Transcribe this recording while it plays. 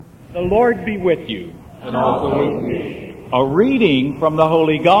The Lord be with you. And also with me. A reading from the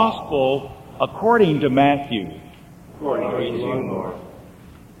Holy Gospel according to Matthew. Glory to you, Lord.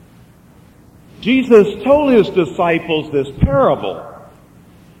 Jesus told his disciples this parable.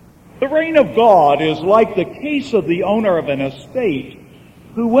 The reign of God is like the case of the owner of an estate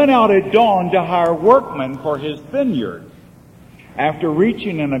who went out at dawn to hire workmen for his vineyard. After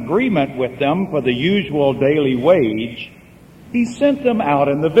reaching an agreement with them for the usual daily wage, he sent them out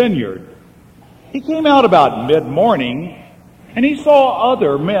in the vineyard. He came out about mid-morning, and he saw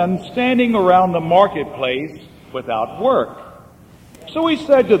other men standing around the marketplace without work. So he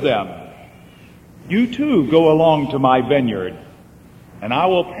said to them, "You too go along to my vineyard, and I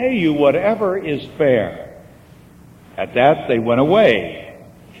will pay you whatever is fair." At that they went away.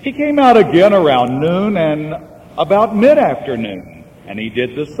 He came out again around noon and about mid-afternoon, and he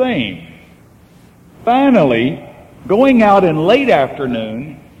did the same. Finally, going out in late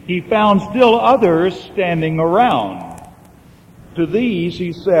afternoon, he found still others standing around. To these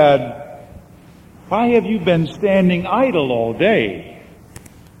he said, "Why have you been standing idle all day?"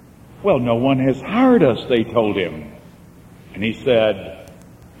 "Well, no one has hired us," they told him. And he said,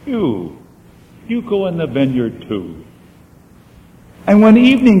 You go in the vineyard too." And when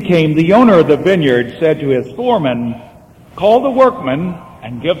evening came, the owner of the vineyard said to his foreman, "Call the workmen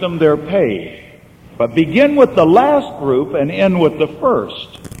and give them their pay. But begin with the last group and end with the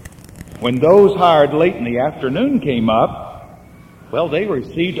first." When those hired late in the afternoon came up, well, they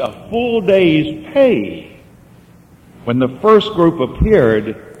received a full day's pay. When the first group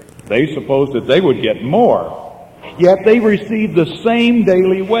appeared, they supposed that they would get more. Yet they received the same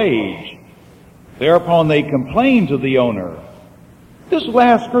daily wage. Thereupon they complained to the owner, "This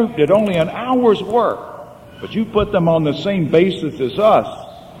last group did only an hour's work, but you put them on the same basis as us,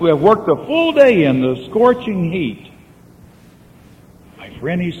 who have worked a full day in the scorching heat." "My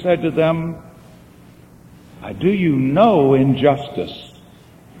friend," he said to them, "I do you no injustice.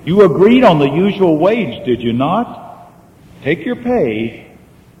 You agreed on the usual wage, did you not? Take your pay,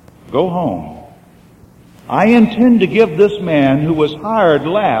 go home. I intend to give this man who was hired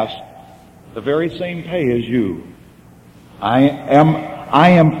last the very same pay as you. I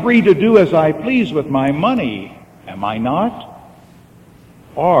am free to do as I please with my money, am I not?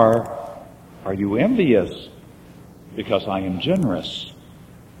 Or are you envious because I am generous?"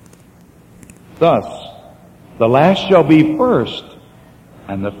 Thus, the last shall be first,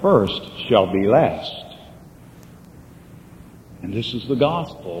 and the first shall be last. And this is the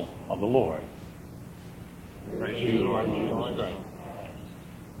gospel of the Lord. Praise you, Lord.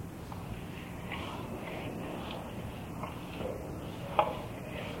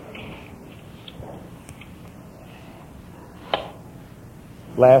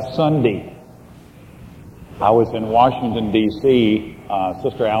 Last Sunday, I was in Washington, D.C.,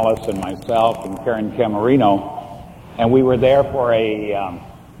 Sister Alice and myself and Karen Camarino, and we were there for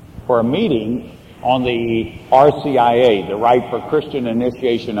a meeting on the RCIA, the Right for Christian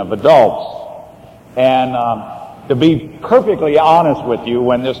Initiation of Adults. And to be perfectly honest with you,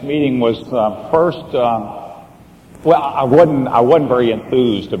 when this meeting was first, I wasn't very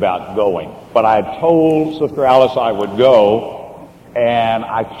enthused about going, but I had told Sister Alice I would go. And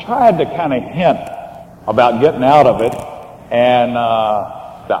I tried to kind of hint about getting out of it, and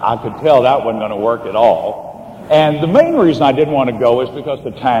I could tell that wasn't going to work at all. And the main reason I didn't want to go is because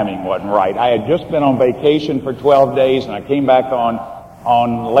the timing wasn't right. I had just been on vacation for 12 days, and I came back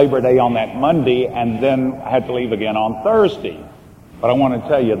on Labor Day on that Monday, and then I had to leave again on Thursday. But I want to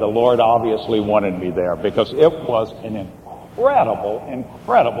tell you, the Lord obviously wanted me there, because it was an incredible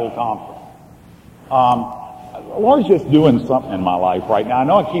conference. The Lord's just doing something in my life right now. I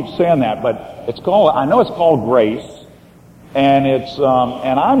know I keep saying that, but I know it's called grace, and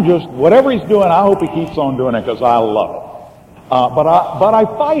and I'm just, whatever He's doing, I hope He keeps on doing it because I love it. But I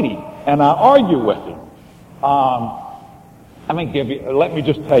fight Him, and I argue with Him. Let me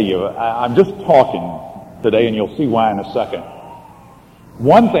just tell you, I'm just talking today, and you'll see why in a second.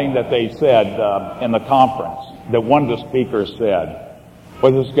 One thing that they said in the conference, that one of the speakers said,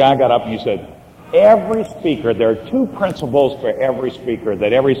 was this guy got up and he said, every speaker, there are two principles for every speaker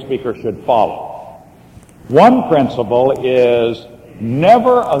that every speaker should follow. One principle is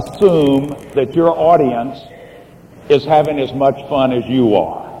never assume that your audience is having as much fun as you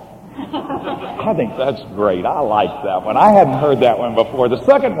are. I think that's great. I like that one. I hadn't heard that one before. The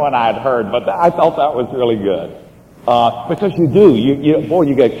second one I had heard, but I thought that was really good. Because you do.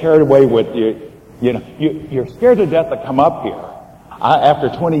 You get carried away with you're scared to death to come up here. After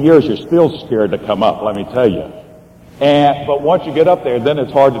 20 years, you're still scared to come up, let me tell you. But once you get up there, then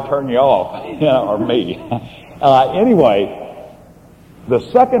it's hard to turn you off, or me. Anyway, The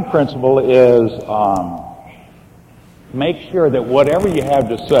second principle is make sure that whatever you have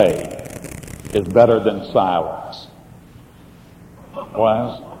to say is better than silence.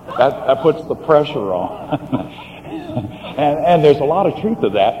 Well, that puts the pressure on. and there's a lot of truth to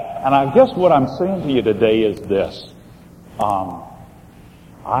that. And I guess what I'm saying to you today is this. I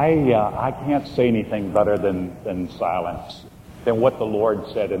can't say anything better than silence, than what the Lord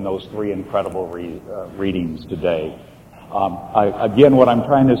said in those three incredible readings today. Again, what I'm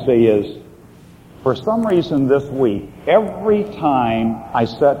trying to say is, for some reason this week, every time I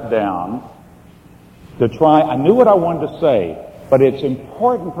sat down to try, I knew what I wanted to say, but it's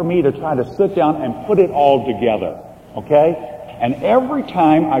important for me to try to sit down and put it all together, okay? And every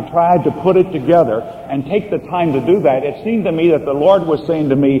time I tried to put it together and take the time to do that, it seemed to me that the Lord was saying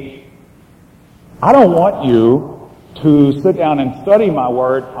to me, I don't want you to sit down and study my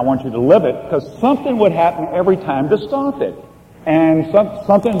word. I want you to live it, because something would happen every time to stop it. And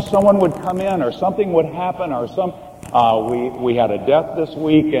someone would come in, or something would happen, or we had a death this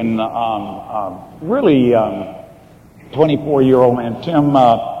week, and really 24-year-old man, Tim,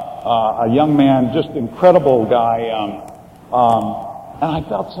 a young man, just incredible guy, and I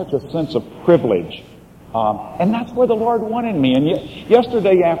felt such a sense of privilege. And that's where the Lord wanted me. And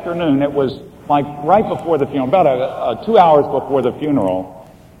yesterday afternoon, it was like right before the funeral, about 2 hours before the funeral,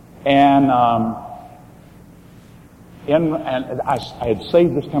 and I had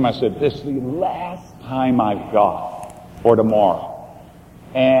saved this time. I said, this is the last time I've got for tomorrow.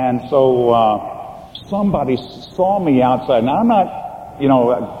 And so somebody saw me outside. Now, I'm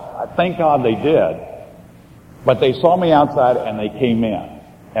not, thank God they did, but they saw me outside and they came in.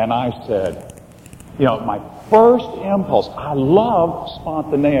 And I said, my first impulse, I love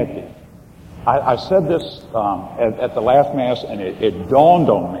spontaneity. I said this at the last Mass, and it dawned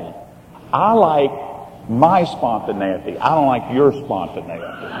on me. I like my spontaneity. I don't like your spontaneity.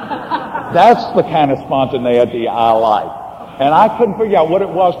 That's the kind of spontaneity I like. And I couldn't figure out what it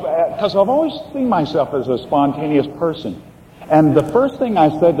was, because I've always seen myself as a spontaneous person. And the first thing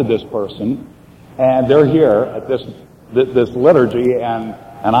I said to this person, and they're here at this liturgy, and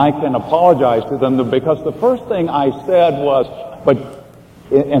I can apologize to them, because the first thing I said was, but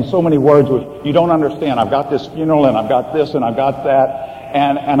in so many words, was, you don't understand. I've got this funeral, and I've got this, and I've got that,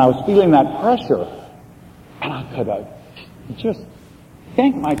 and I was feeling that pressure. And I could just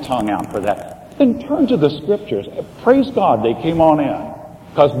yank my tongue out for that. Then turn to the Scriptures. Praise God, they came on in,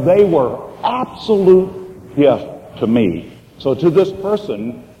 because they were absolute gift to me. So to this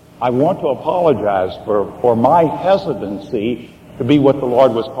person, I want to apologize for my hesitancy to be what the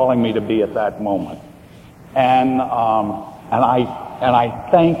Lord was calling me to be at that moment. And I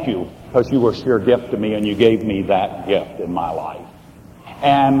thank you, because you were a sheer gift to me, and you gave me that gift in my life.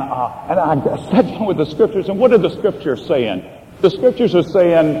 And I sat down with the Scriptures, and what are the Scriptures saying? The Scriptures are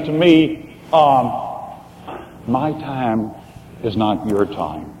saying to me, my time is not your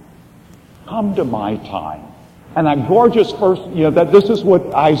time. Come to my time. And that gorgeous verse, that this is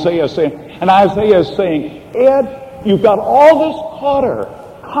what Isaiah is saying. And Isaiah is saying, Ed, you've got all this clutter.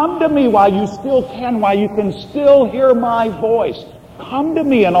 Come to me while you still can, while you can still hear my voice. Come to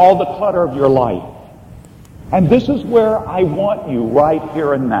me in all the clutter of your life. And this is where I want you, right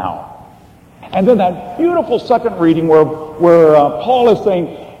here and now. And then that beautiful second reading where Paul is saying,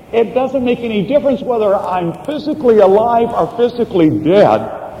 it doesn't make any difference whether I'm physically alive or physically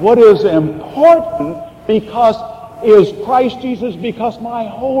dead. What is important is Christ Jesus, because my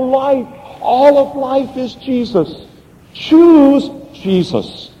whole life, all of life is Jesus. Choose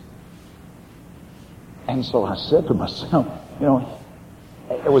Jesus. And so I said to myself,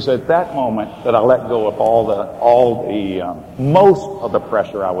 it was at that moment that I let go of most of the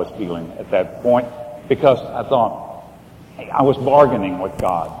pressure I was feeling at that point, because I thought, I was bargaining with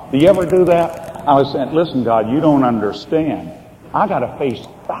God. Do you ever do that? I was saying, listen, God, you don't understand. I got to face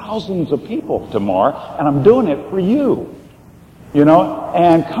thousands of people tomorrow, and I'm doing it for you.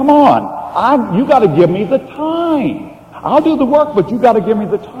 And come on, you got to give me the time. I'll do the work, but you got to give me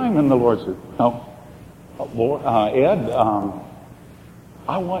the time. And the Lord said, no, Lord, Ed,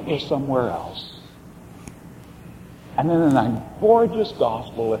 I want you somewhere else. And then in that gorgeous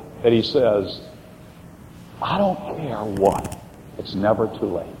gospel that he says, I don't care what. It's never too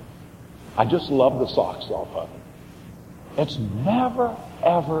late. I just love the socks off of it. It's never,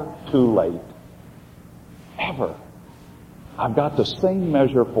 ever too late. Ever. I've got the same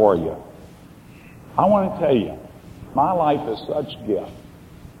measure for you. I want to tell you, my life is such a gift.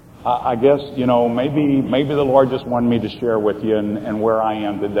 I guess, maybe the Lord just wanted me to share with you and where I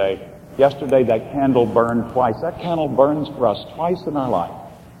am today. Yesterday, that candle burned twice. That candle burns for us twice in our life.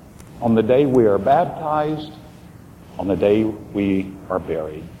 On the day we are baptized, on the day we are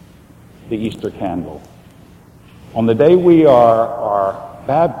buried, the Easter candle. On the day we are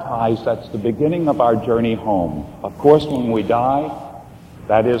baptized, that's the beginning of our journey home. Of course, when we die,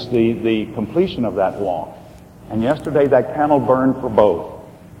 that is the completion of that walk. And yesterday that candle burned for both.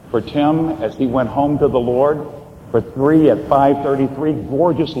 For Tim, as he went home to the Lord, for 3 at 5:33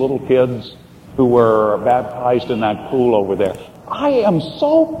 gorgeous little kids who were baptized in that pool over there. I am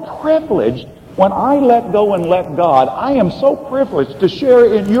so privileged when I let go and let God. I am so privileged to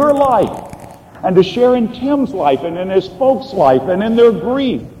share in your life and to share in Tim's life and in his folks' life and in their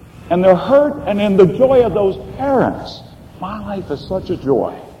grief and their hurt and in the joy of those parents. My life is such a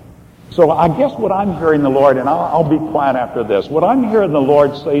joy. So I guess what I'm hearing the Lord, and I'll be quiet after this, what I'm hearing the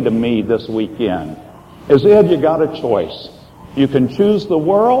Lord say to me this weekend is, Ed, you got a choice. You can choose the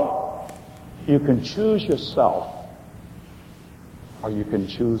world, you can choose yourself, or you can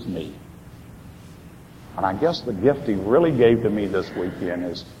choose me. And I guess the gift he really gave to me this weekend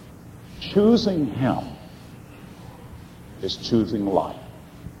is choosing him is choosing life.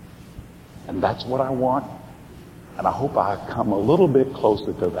 And that's what I want. And I hope I come a little bit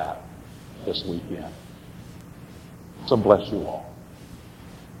closer to that this weekend. So bless you all.